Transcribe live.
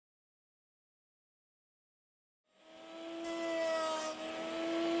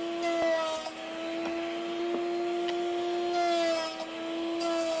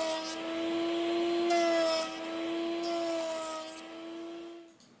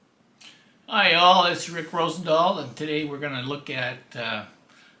Hi all, it's Rick Rosendahl, and today we're going to look at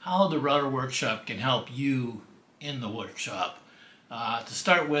how the Router Workshop can help you in the workshop. To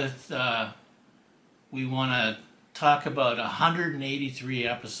start with, we want to talk about 183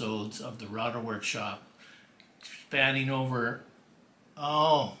 episodes of the Router Workshop, spanning over,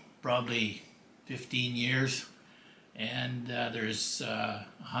 probably 15 years. And there's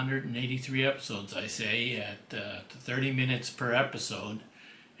 183 episodes, I say, at 30 minutes per episode.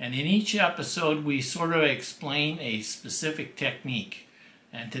 And in each episode, we sort of explain a specific technique.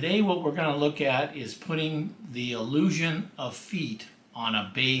 And today what we're going to look at is putting the illusion of feet on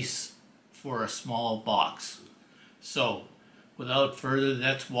a base for a small box. So, without further,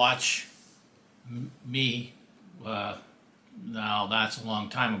 let's watch me. Now, that's a long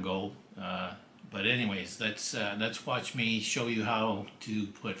time ago. But anyways, let's watch me show you how to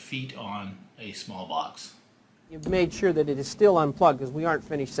put feet on a small box. You've made sure that it is still unplugged because we aren't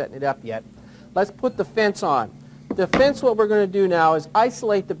finished setting it up yet. Let's put the fence on. The fence, what we're going to do now is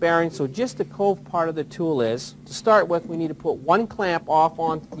isolate the bearing so just the cove part of the tool is. To start with, we need to put one clamp off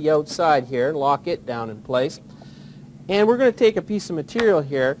onto the outside here, lock it down in place. And we're going to take a piece of material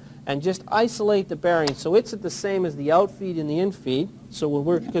here and just isolate the bearing so it's at the same as the out feed and the in feed. So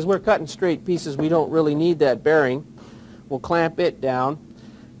because we're cutting straight pieces, we don't really need that bearing. We'll clamp it down.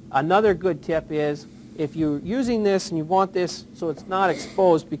 Another good tip is if you're using this and you want this so it's not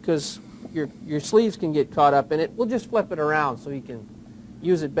exposed because your sleeves can get caught up in it, we'll just flip it around so you can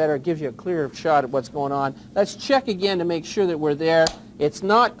use it better. It gives you a clearer shot at what's going on. Let's check again to make sure that we're there. It's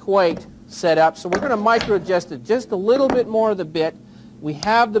not quite set up, so we're going to micro adjust it just a little bit more of the bit. We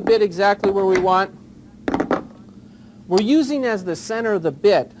have the bit exactly where we want. We're using as the center of the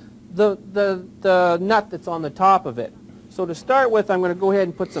bit the nut that's on the top of it. So to start with, I'm going to go ahead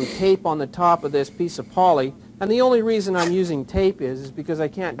and put some tape on the top of this piece of poly. And the only reason I'm using tape is because I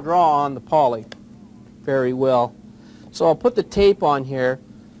can't draw on the poly very well. So I'll put the tape on here.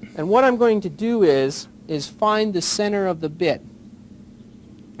 And what I'm going to do is find the center of the bit.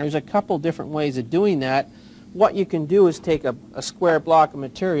 There's a couple different ways of doing that. What you can do is take a square block of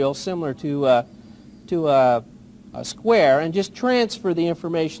material similar to a square and just transfer the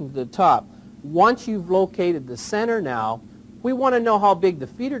information to the top. Once you've located the center now, we want to know how big the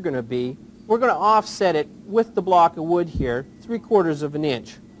feet are going to be. We're going to offset it with the block of wood here, 3/4 of an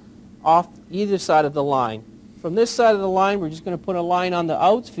inch, off either side of the line. From this side of the line, we're just going to put a line on the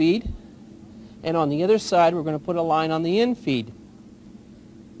out feed, and on the other side, we're going to put a line on the in feed.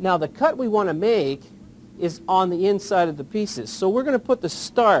 Now, the cut we want to make is on the inside of the pieces, so we're going to put the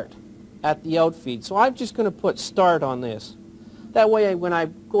start at the out feed. So I'm just going to put start on this. That way, when I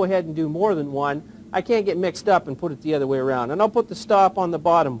go ahead and do more than one, I can't get mixed up and put it the other way around. And I'll put the stop on the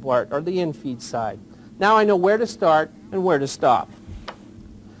bottom part, or the in-feed side. Now I know where to start and where to stop.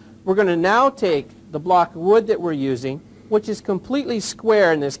 We're going to now take the block of wood that we're using, which is completely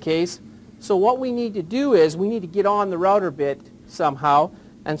square in this case. So what we need to do is we need to get on the router bit somehow.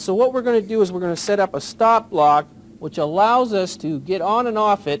 And so what we're going to do is we're going to set up a stop block, which allows us to get on and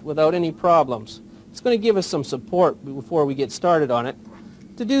off it without any problems. It's going to give us some support before we get started on it.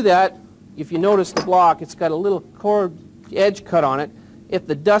 To do that, if you notice the block, it's got a little cord edge cut on it. If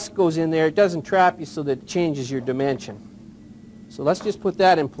the dust goes in there, it doesn't trap you so that it changes your dimension. So let's just put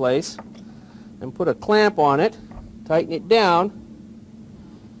that in place and put a clamp on it, tighten it down,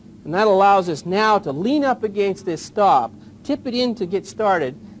 and that allows us now to lean up against this stop, tip it in to get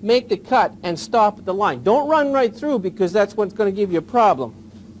started, make the cut, and stop at the line. Don't run right through because that's what's going to give you a problem.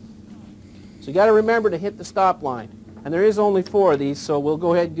 So you got to remember to hit the stop line. And there is only 4 of these, so we'll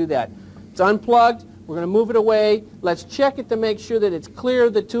go ahead and do that. It's unplugged. We're going to move it away. Let's check it to make sure that it's clear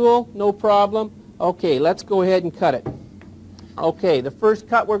of the tool. No problem. Okay, let's go ahead and cut it. Okay, the first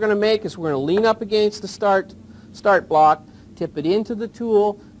cut we're going to make is we're going to lean up against the start block, tip it into the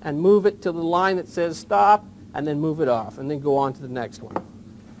tool, and move it to the line that says stop, and then move it off, and then go on to the next one.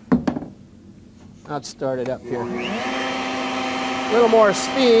 Let's start it up here. A little more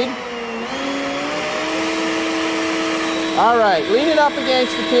speed. All right, lean it up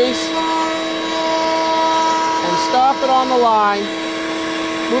against the piece and stop it on the line.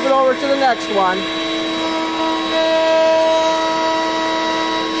 Move it over to the next one.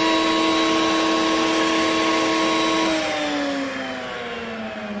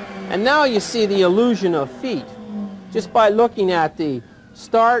 And now you see the illusion of feet. Just by looking at the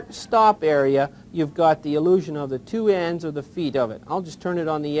start-stop area, you've got the illusion of the 2 ends of the feet of it. I'll just turn it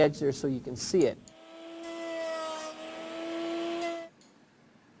on the edge there so you can see it.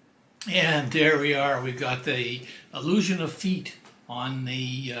 And there we are. We've got the illusion of feet on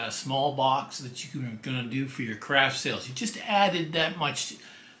the small box that you're going to do for your craft sales. You just added that much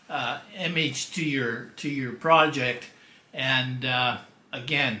image to your project. And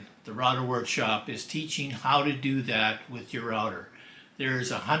again, the Router Workshop is teaching how to do that with your router.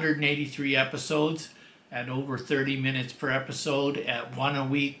 There's 183 episodes at over 30 minutes per episode, at one a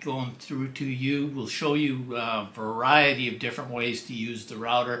week going through to you. We'll show you a variety of different ways to use the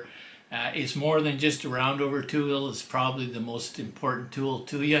router. It's more than just a roundover tool. It's probably the most important tool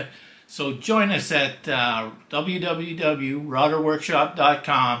to you. So join us at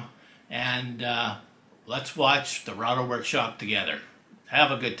www.routerworkshop.com and let's watch the Router Workshop together.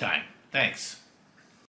 Have a good time. Thanks.